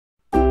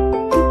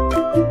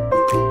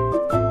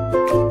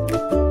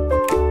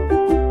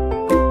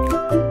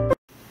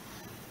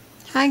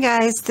Hi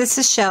guys, this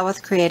is Shell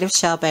with Creative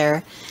Shell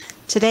Bear.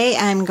 Today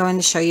I'm going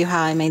to show you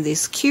how I made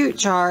these cute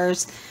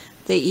jars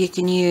that you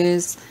can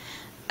use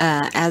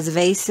as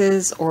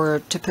vases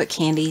or to put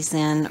candies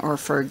in or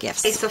for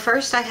gifts. Okay, so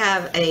first I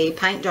have a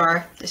pint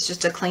jar. It's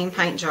just a clean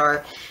pint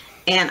jar,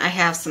 and I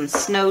have some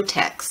Snow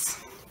Tex.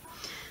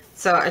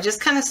 So I just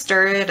kind of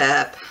stir it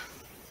up.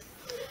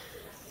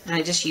 And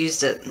I just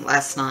used it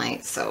last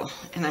night,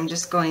 and I'm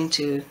just going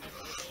to,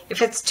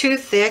 if it's too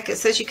thick, it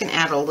says you can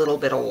add a little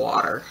bit of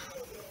water.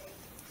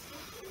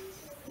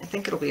 I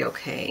think it'll be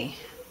okay.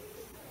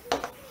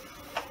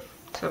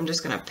 So I'm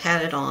just going to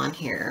pat it on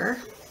here.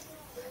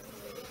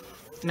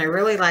 And I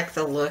really like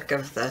the look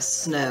of the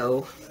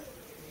snow.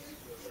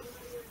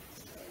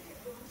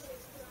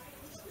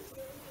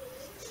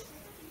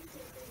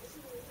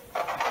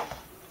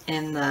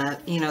 And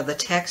the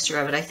texture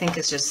of it, I think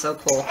is just so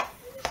cool.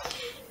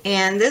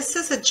 And this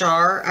is a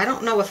jar. I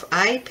don't know if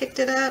I picked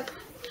it up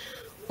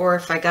or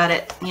if I got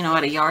it,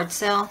 at a yard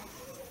sale.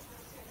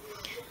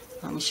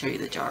 Let me show you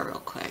the jar real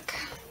quick.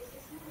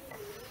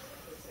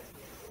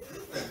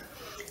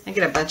 I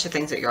get a bunch of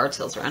things at yard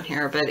sales around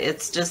here, but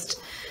it's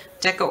just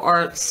Deco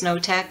Art Snow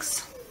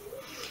Tex,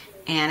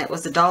 and it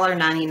was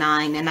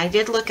 $1.99. And I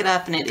did look it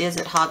up, and it is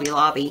at Hobby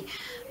Lobby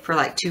for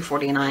like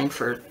 $2.49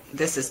 for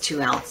this is 2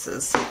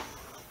 ounces.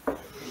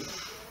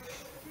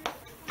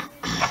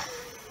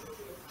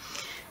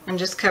 I'm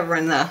just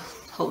covering the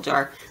whole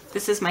jar.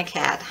 This is my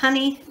cat.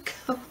 Honey,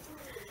 go.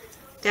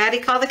 Daddy,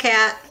 call the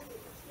cat.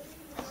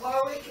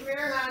 Chloe, come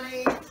here,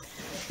 honey.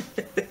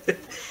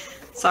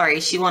 Sorry,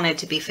 she wanted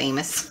to be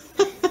famous.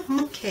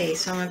 Okay,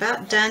 so I'm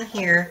about done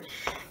here.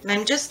 And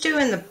I'm just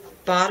doing the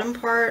bottom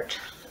part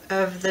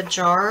of the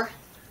jar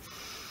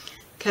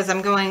because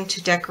I'm going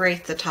to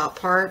decorate the top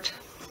part.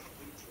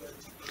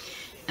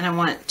 And I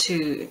want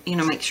to,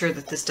 make sure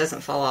that this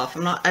doesn't fall off.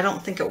 I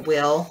don't think it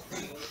will.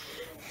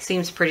 It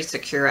seems pretty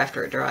secure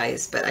after it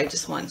dries, but I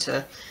just want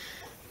to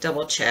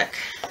double check.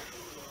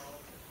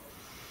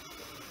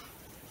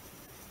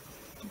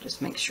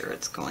 Just make sure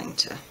it's going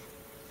to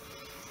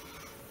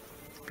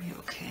be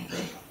okay.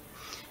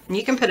 And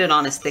you can put it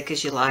on as thick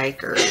as you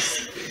like or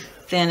as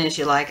thin as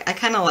you like. I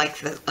kind of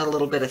like a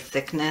little bit of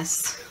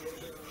thickness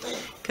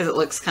because it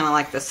looks kind of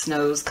like the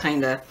snow's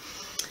kind of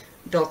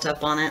built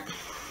up on it.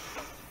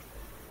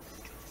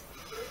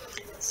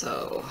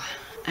 So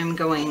I'm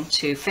going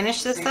to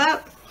finish this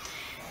up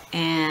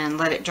and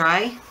let it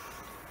dry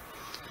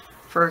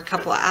for a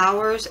couple of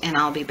hours, and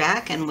I'll be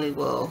back and we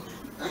will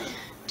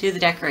do the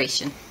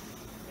decoration.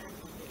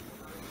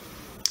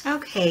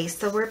 Okay,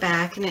 so we're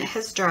back and it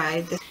has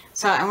dried.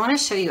 So I want to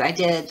show you,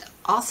 I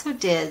also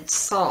did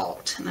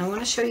salt, and I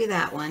want to show you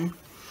that one.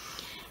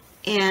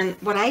 And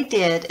what I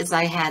did is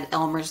I had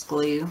Elmer's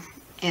glue,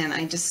 and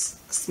I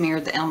just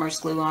smeared the Elmer's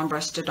glue on,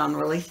 brushed it on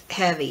really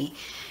heavy,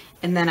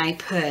 and then I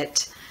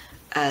put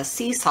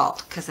sea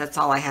salt, because that's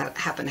all I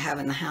happen to have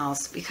in the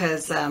house,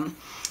 because I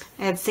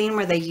had seen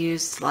where they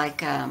used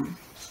like the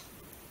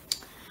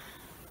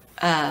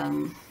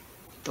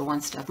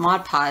one stuff,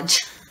 Mod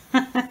Podge.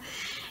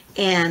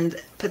 And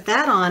put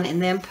that on,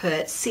 and then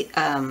put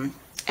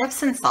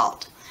Epsom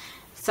salt.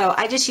 So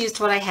I just used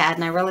what I had,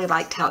 and I really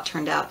liked how it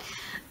turned out.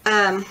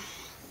 I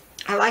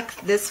like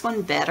this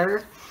one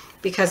better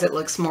because it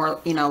looks more,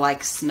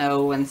 like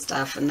snow and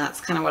stuff, and that's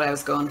kind of what I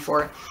was going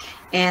for.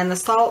 And the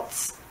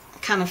salt's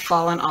kind of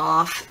fallen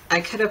off. I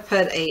could have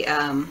put a,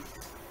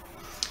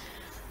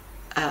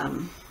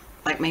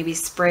 like maybe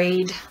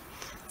sprayed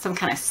some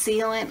kind of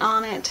sealant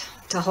on it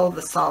to hold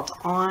the salt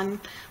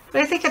on.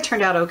 But I think it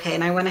turned out okay,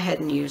 and I went ahead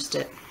and used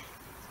it.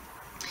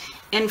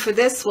 And for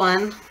this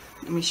one,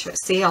 let me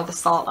see all the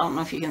salt. I don't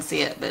know if you can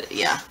see it, but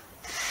yeah,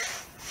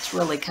 it's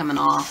really coming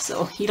off.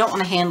 So you don't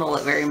want to handle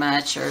it very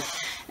much,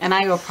 and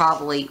I will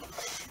probably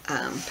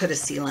put a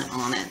sealant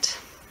on it.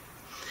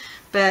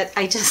 But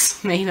I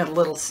just made a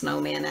little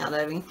snowman out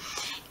of him.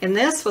 And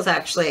this was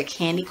actually a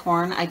candy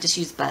corn. I just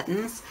used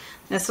buttons.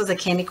 This was a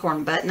candy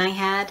corn button I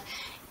had,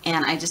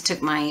 and I just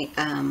took my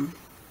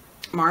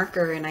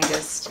marker and I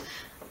just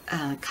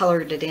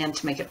colored it in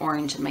to make it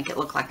orange and make it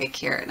look like a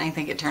carrot, and I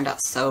think it turned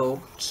out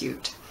so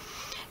cute.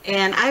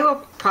 And I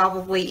will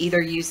probably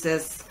either use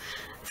this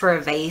for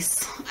a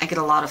vase. I get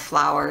a lot of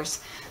flowers,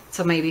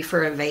 so maybe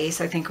for a vase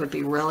I think would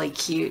be really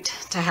cute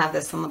to have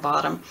this on the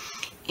bottom,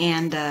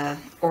 and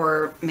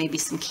or maybe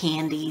some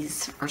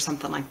candies or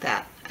something like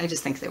that. I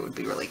just think they would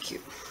be really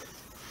cute.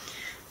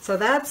 So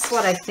that's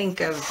what I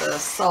think of the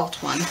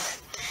salt one.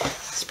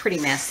 It's pretty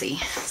messy,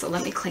 so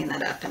let me clean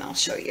that up and I'll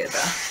show you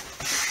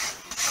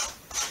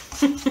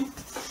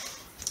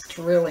It's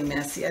really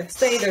messy. I'd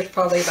say there's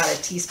probably about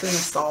a teaspoon of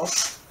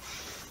salt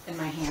in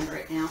my hand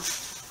right now.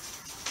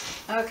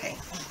 Okay.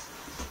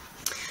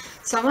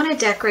 So I want to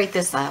decorate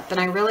this up, and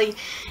I really,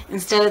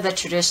 instead of the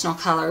traditional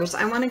colors,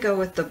 I want to go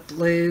with the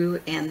blue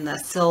and the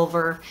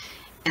silver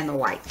and the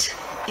white.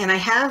 And I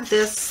have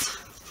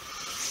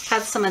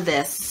some of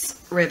this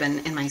ribbon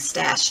in my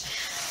stash.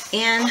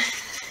 And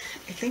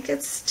I think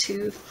it's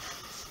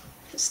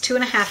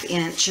 2.5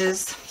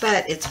 inches,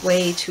 but it's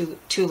way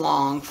too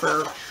long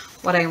for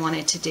what I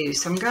wanted to do.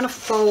 So I'm going to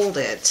fold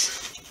it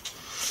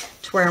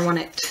to where I want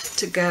it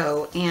to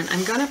go. And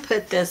I'm going to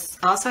put this,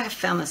 I also have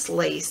found this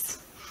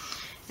lace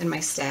in my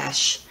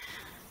stash.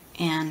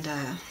 And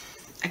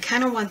I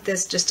kind of want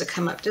this just to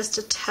come up just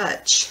a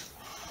touch,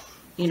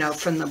 you know,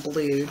 from the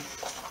blue.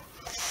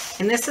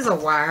 And this is a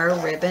wire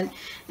ribbon,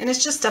 and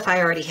it's just stuff I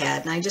already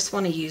had, and I just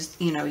want to use,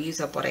 you know, use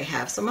up what I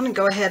have. So I'm going to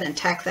go ahead and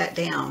tack that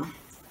down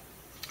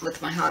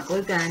with my hot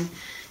glue gun,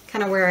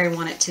 kind of where I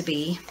want it to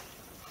be,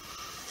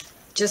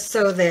 just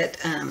so that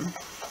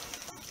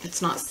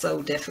it's not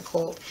so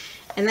difficult.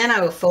 And then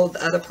I will fold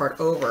the other part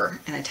over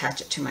and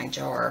attach it to my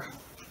jar.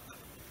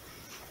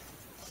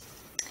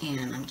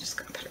 And I'm just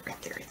going to put it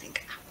right there, I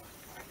think.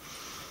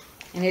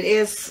 And it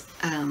is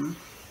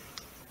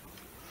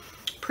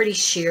pretty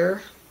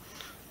sheer,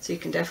 so you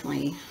can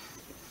definitely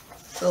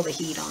feel the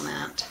heat on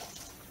that.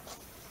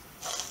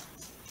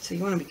 So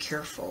you want to be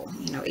careful,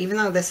 you know, even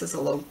though this is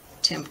a low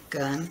temp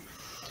gun,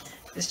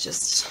 it's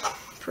just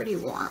pretty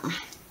warm.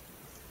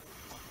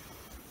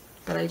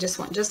 But I just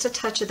want just a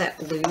touch of that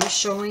blue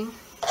showing,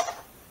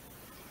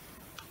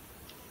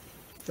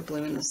 the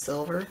blue and the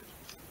silver.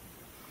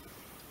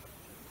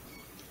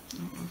 I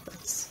don't know if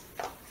that's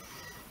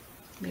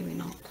maybe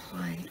not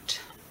quite.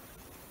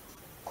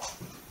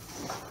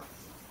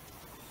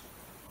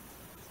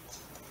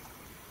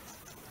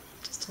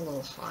 Just a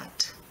little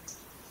hot.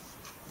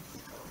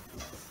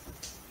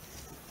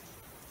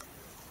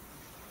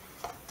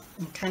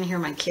 I kind of hear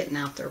my kitten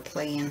out there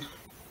playing.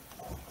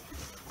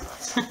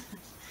 I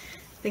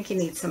think he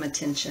needs some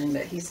attention,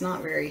 but he's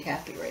not very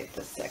happy right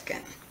this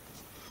second.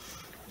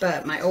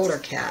 But my older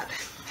cat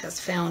has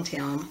found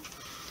him,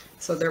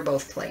 so they're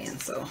both playing,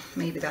 so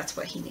maybe that's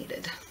what he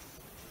needed.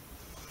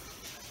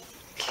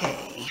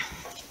 Okay.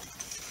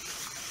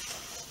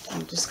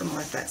 I'm just going to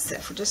let that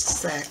sit for just a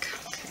sec.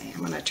 Okay, I'm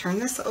going to turn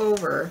this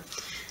over.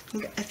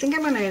 I think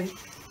I'm going to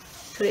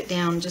put it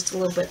down just a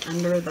little bit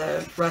under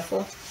the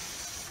ruffle.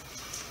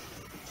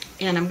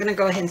 And I'm going to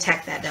go ahead and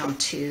tack that down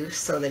too,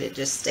 so that it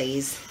just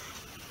stays,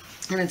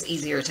 and it's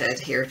easier to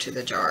adhere to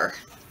the jar.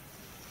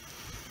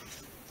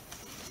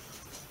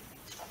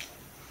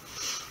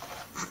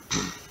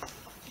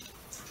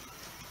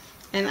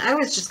 And I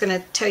was just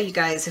going to tell you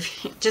guys,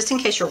 just in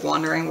case you're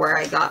wondering where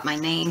I got my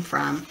name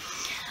from,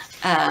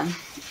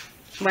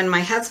 when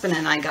my husband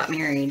and I got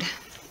married,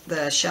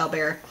 the Shell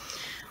Bear,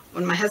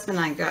 when my husband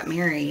and I got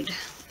married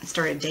and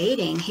started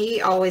dating,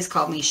 he always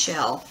called me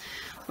Shell,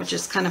 which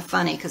is kind of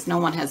funny because no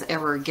one has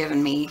ever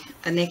given me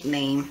a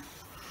nickname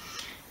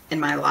in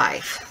my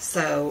life.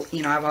 So,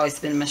 you know, I've always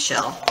been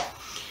Michelle.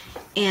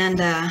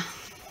 And I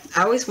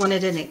always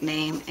wanted a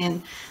nickname.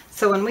 And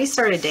so when we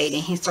started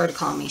dating, he started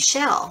calling me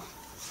Shell.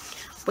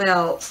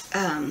 Well,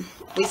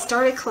 we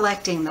started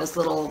collecting those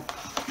little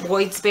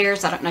void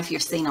spares. I don't know if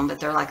you've seen them, but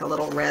they're like a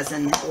little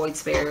resin void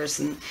spares.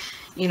 And,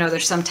 you know,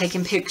 there's some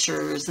taking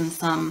pictures and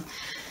some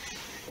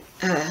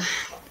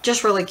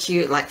just really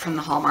cute, like from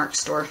the Hallmark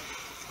store.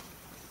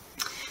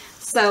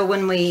 So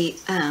when we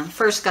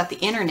first got the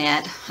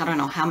internet, I don't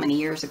know how many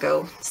years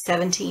ago,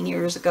 17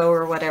 years ago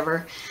or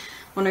whatever,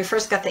 when we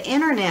first got the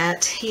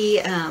internet,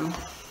 he, I'm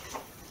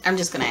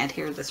just going to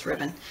adhere this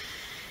ribbon.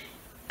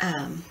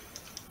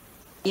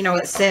 You know,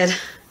 it said,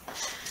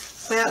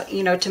 well,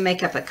 you know, to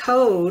make up a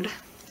code,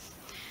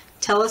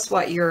 tell us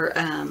what your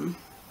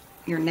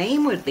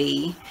name would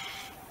be,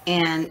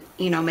 and,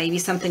 you know, maybe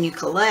something you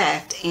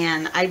collect.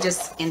 And I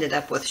just ended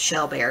up with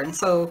Shell Bear. And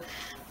so,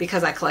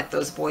 because I collect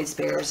those void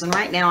spares, and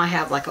right now I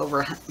have like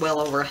well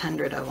over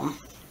 100 of them.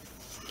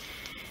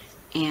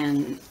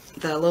 And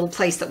the little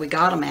place that we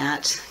got them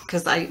at,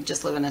 because I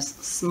just live in a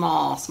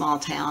small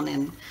town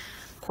in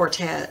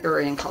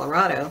in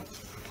Colorado.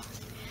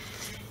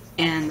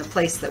 And the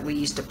place that we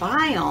used to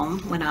buy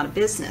them went out of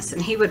business,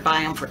 and he would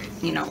buy them for,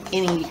 you know,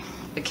 any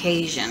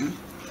occasion.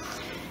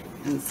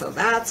 And so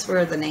that's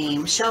where the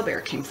name Shell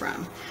Bear came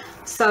from.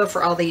 So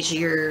for all these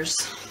years,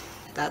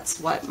 that's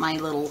what my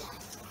little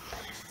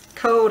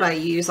code I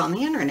use on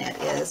the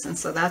internet is, and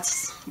so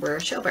that's where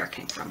Shell Bear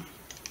came from.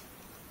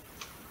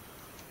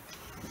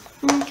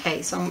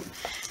 Okay, so I'm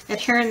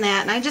adhering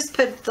that, and I just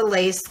put the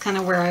lace kind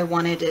of where I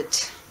wanted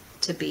it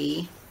to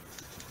be.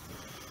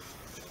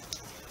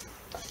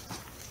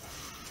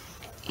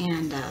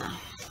 And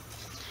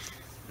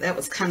that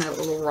was kind of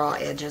little raw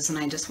edges, and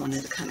I just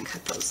wanted to kind of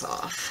cut those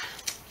off.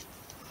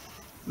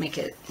 Make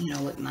it, you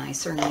know, look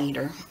nicer and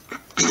neater.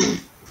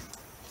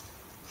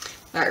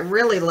 I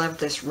really love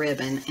this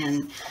ribbon,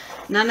 and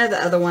none of the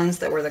other ones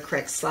that were the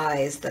correct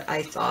size that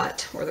I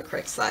thought were the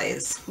correct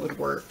size would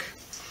work.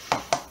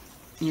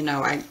 You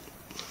know, I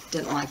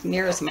didn't like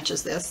near as much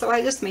as this, so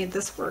I just made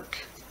this work.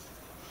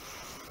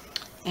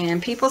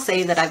 And people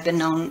say that I've been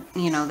known,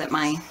 you know, that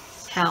my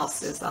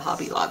house is a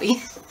Hobby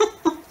Lobby.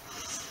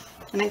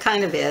 And it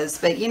kind of is,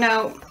 but you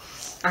know,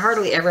 I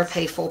hardly ever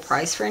pay full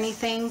price for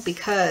anything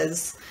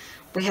because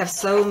we have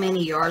so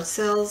many yard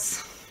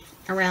sales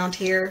around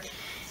here.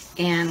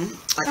 And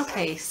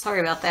okay, sorry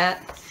about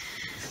that.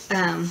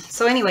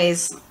 So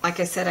anyways, like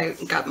I said, I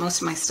got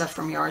most of my stuff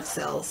from yard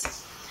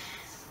sales.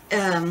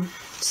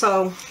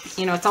 So,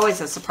 you know, it's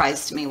always a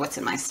surprise to me what's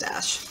in my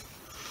stash.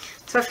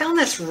 So I found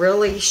this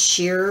really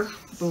sheer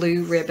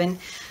blue ribbon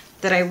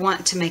that I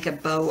want to make a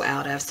bow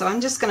out of. So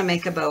I'm just going to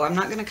make a bow. I'm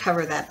not going to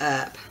cover that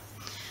up.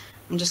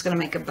 I'm just going to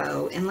make a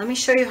bow. And let me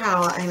show you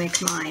how I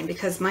make mine,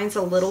 because mine's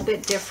a little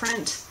bit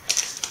different.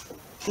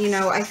 You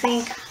know, I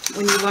think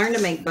when you learn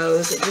to make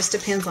bows, it just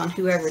depends on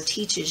whoever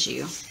teaches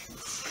you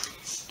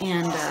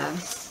and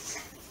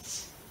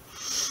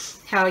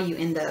how you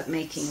end up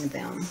making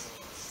them.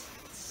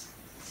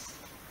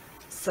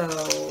 So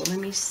let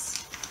me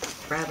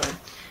grab a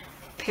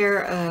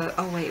pair of,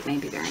 oh wait,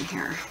 maybe they're in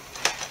here.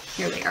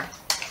 Here they are.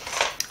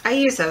 I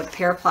use a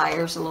pair of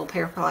pliers, a little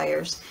pair of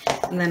pliers,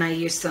 and then I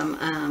use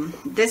some,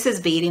 this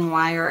is beading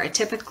wire. I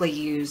typically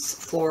use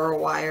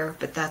floral wire,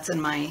 but that's in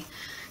my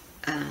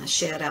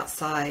shed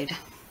outside.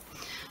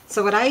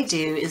 So what I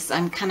do is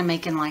I'm kind of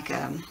making like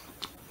a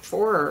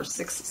 4 or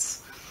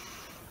 6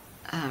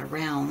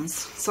 rounds.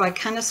 So I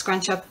kind of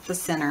scrunch up the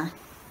center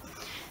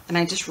and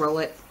I just roll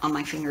it on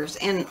my fingers.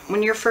 And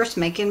when you're first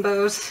making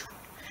bows,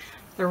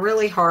 they're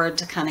really hard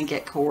to kind of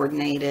get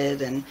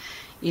coordinated and,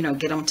 you know,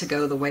 get them to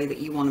go the way that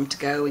you want them to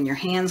go, and your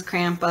hands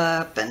cramp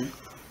up.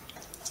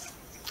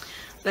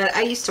 But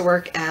I used to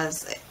work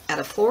at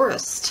a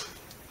florist,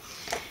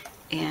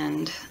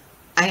 and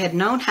I had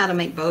known how to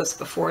make bows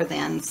before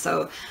then,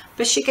 so,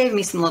 but she gave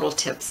me some little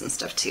tips and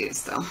stuff too.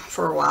 So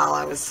for a while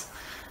I was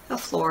a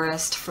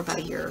florist for about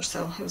a year or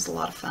so. It was a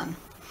lot of fun.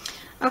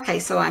 Okay,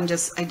 so I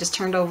just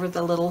turned over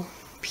the little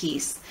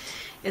piece,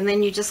 and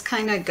then you just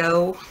kind of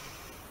go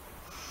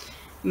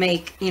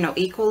make, you know,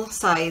 equal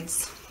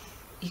sides,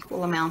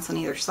 equal amounts on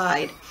either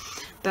side.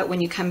 But when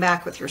you come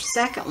back with your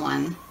second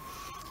one,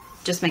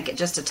 just make it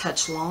just a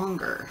touch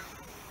longer.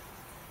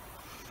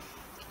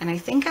 And I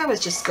think I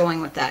was just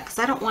going with that because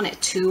I don't want it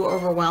too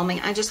overwhelming.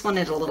 I just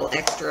wanted a little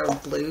extra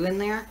blue in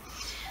there.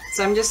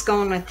 So I'm just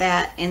going with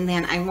that. And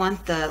then I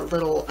want the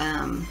little,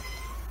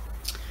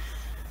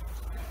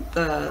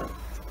 the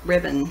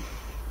ribbon,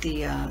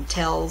 the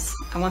tails,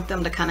 I want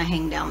them to kind of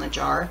hang down the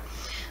jar.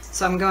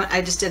 So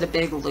I just did a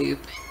big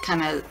loop,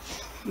 kind of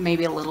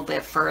maybe a little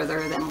bit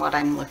further than what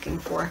I'm looking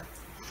for.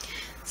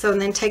 So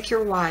then take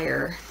your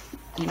wire,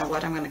 you know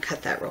what, I'm going to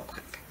cut that real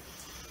quick.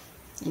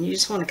 And you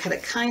just want to cut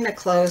it kind of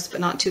close, but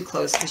not too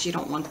close, because you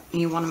want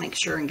to make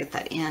sure and get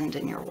that end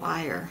in your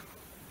wire.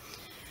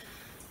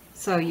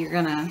 So you're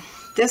going to,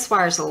 this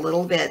wire is a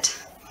little bit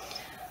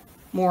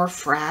more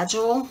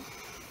fragile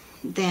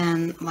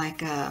than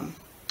like a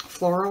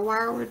floral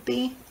wire would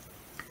be.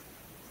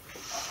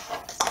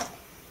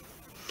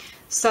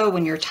 So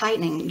when you're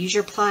tightening, use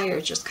your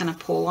pliers, just kind of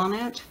pull on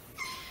it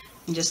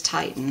and just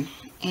tighten.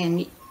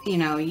 And you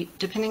know,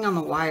 depending on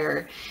the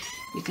wire,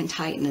 you can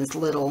tighten as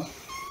little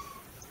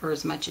or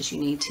as much as you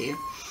need to.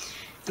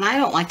 And I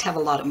don't like to have a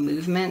lot of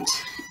movement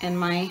in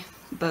my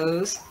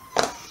bows,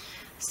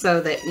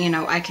 so that, you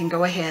know, I can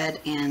go ahead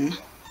and,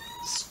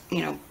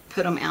 you know,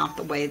 put them out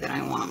the way that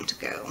I want them to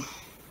go.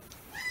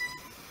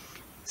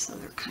 So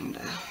they're kind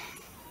of,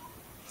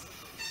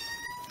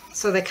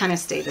 so they kind of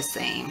stay the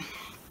same.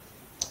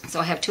 So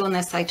I have 2 on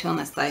this side, 2 on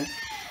this side,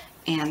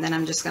 and then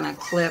I'm just going to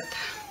clip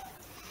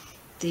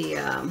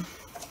the,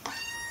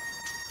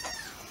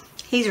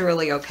 he's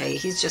really okay.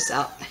 He's just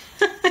out.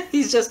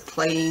 He's just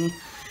playing,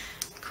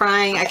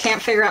 crying. I can't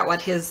figure out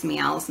what his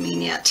meows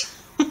mean yet.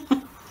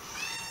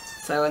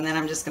 So, and then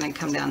I'm just going to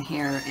come down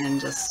here and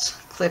just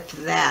clip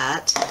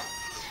that,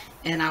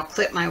 and I'll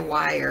clip my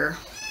wire.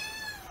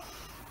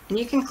 And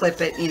you can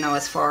clip it, you know,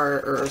 as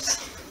far or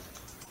as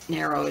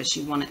narrow as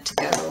you want it to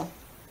go.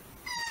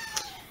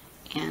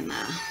 And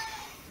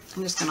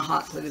I'm just going to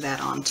hot glue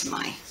that onto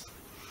my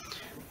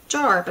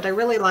jar, but I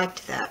really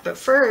liked that. But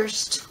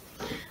first,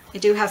 I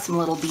do have some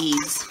little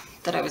beads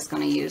that I was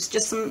going to use.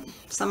 Just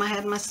some I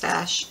had in my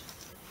stash.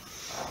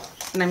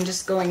 And I'm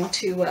just going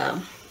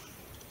to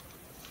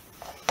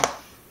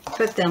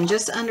put them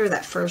just under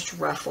that first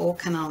ruffle,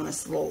 kind of on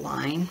this little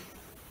line.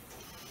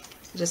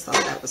 I just thought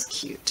that was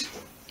cute.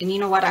 And you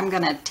know what? I'm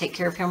going to take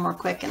care of him real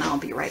quick, and I'll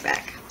be right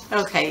back.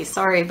 Okay,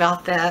 sorry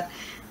about that.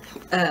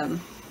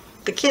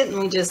 The kitten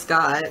we just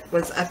got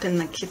was up in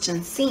the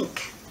kitchen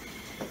sink.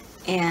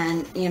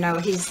 And, you know,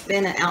 he's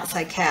been an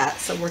outside cat,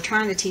 so we're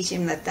trying to teach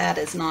him that that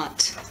is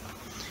not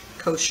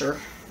kosher,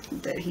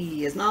 that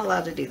he is not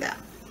allowed to do that.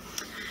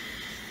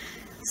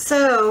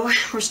 So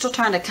we're still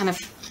trying to kind of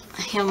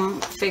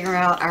figure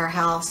out our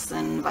house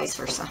and vice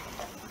versa.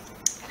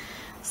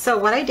 So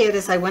what I did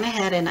is I went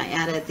ahead and I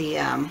added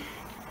the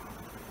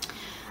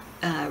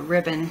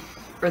ribbon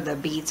or the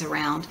beads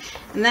around,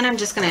 and then I'm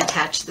just going to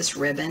attach this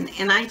ribbon,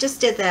 and I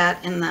just did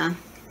that in the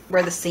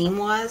where the seam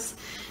was,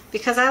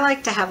 because I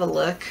like to have a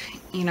look,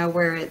 you know,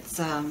 where it's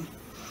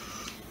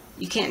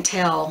you can't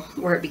tell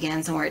where it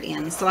begins and where it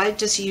ends. So I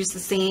just use the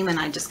seam and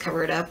I just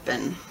cover it up,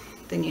 and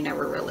then you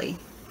never really,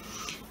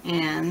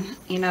 and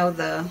you know,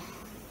 the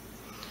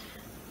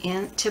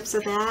end tips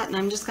of that, and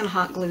I'm just going to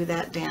hot glue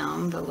that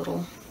down, the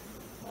little.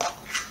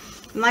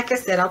 And like I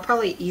said, I'll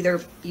probably either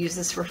use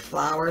this for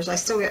flowers. I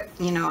still get,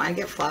 you know, I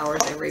get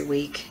flowers every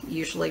week,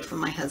 usually from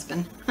my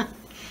husband.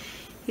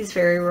 He's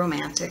very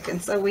romantic,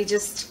 and so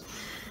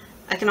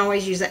I can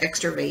always use an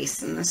extra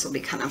vase, and this will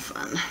be kind of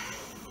fun.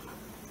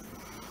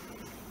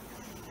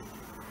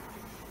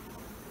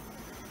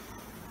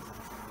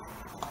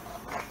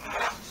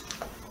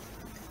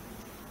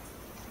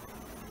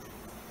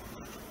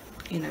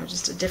 You know,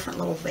 just a different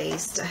little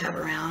vase to have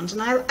around.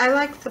 And I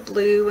like the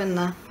blue and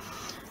the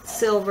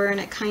silver, and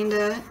it kind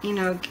of, you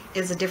know,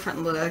 is a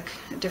different look,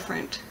 a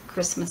different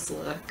Christmas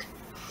look,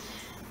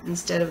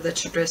 instead of the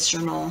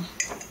traditional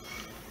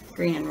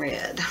green and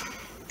red.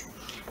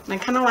 And I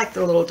kind of like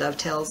the little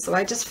dovetails, so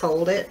I just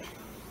fold it,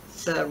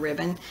 the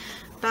ribbon,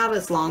 about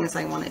as long as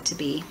I want it to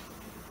be.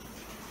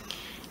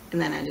 And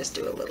then I just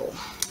do a little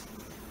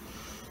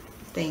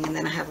thing, and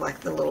then I have like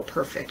the little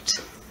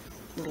perfect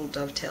little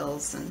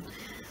dovetails. And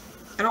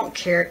I don't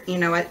care, you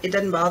know, it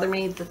doesn't bother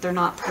me that they're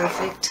not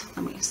perfect.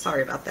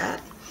 Sorry about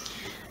that.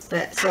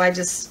 But so I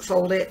just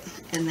fold it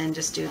and then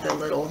just do the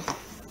little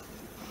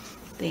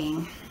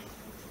thing.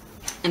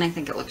 And I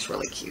think it looks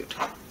really cute.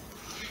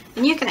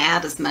 And you can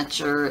add as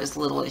much or as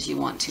little as you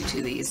want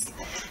to these.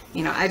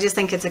 You know, I just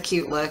think it's a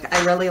cute look.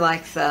 I really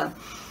like the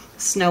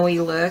snowy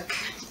look.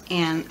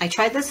 And I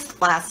tried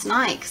this last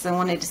night because I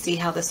wanted to see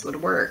how this would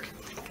work.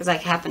 Because I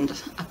happened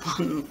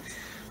upon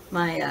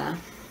my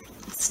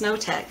Snow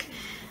Tech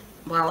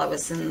while I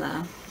was in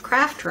the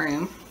craft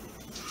room.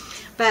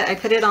 But I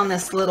put it on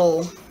this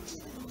little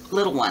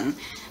one.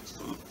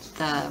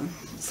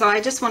 So I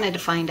just wanted to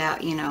find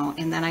out, you know,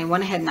 and then I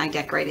went ahead and I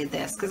decorated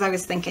this because I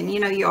was thinking, you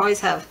know, you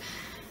always have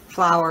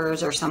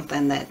flowers or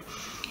something that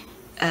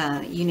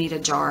you need a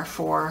jar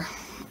for,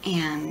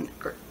 and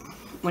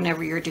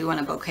whenever you're doing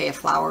a bouquet of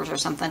flowers or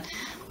something,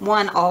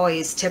 one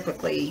always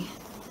typically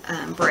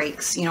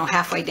breaks, you know,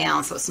 halfway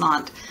down, so it's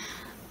not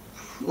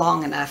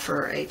long enough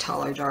for a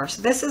taller jar.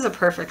 So this is a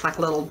perfect like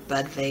little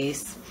bud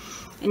vase.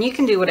 And you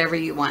can do whatever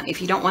you want.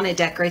 If you don't want to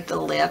decorate the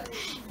lip,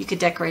 you could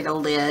decorate a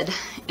lid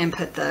and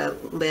put the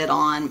lid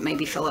on,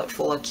 maybe fill it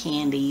full of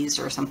candies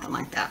or something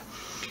like that.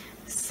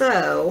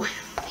 So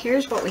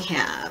here's what we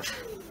have.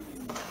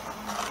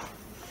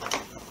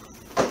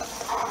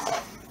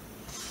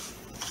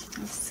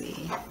 Let's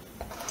see.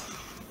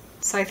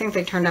 So I think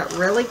they turned out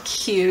really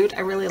cute. I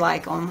really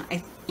like them.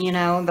 You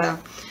know,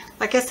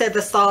 like I said,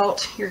 the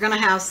salt, you're going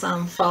to have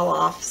some fall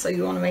off, so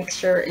you want to make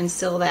sure and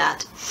seal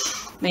that.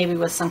 Maybe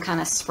with some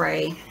kind of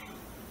spray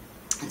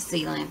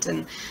sealant,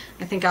 and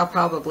I think I'll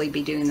probably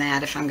be doing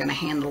that if I'm going to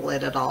handle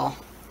it at all.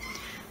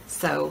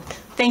 So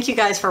thank you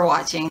guys for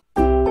watching.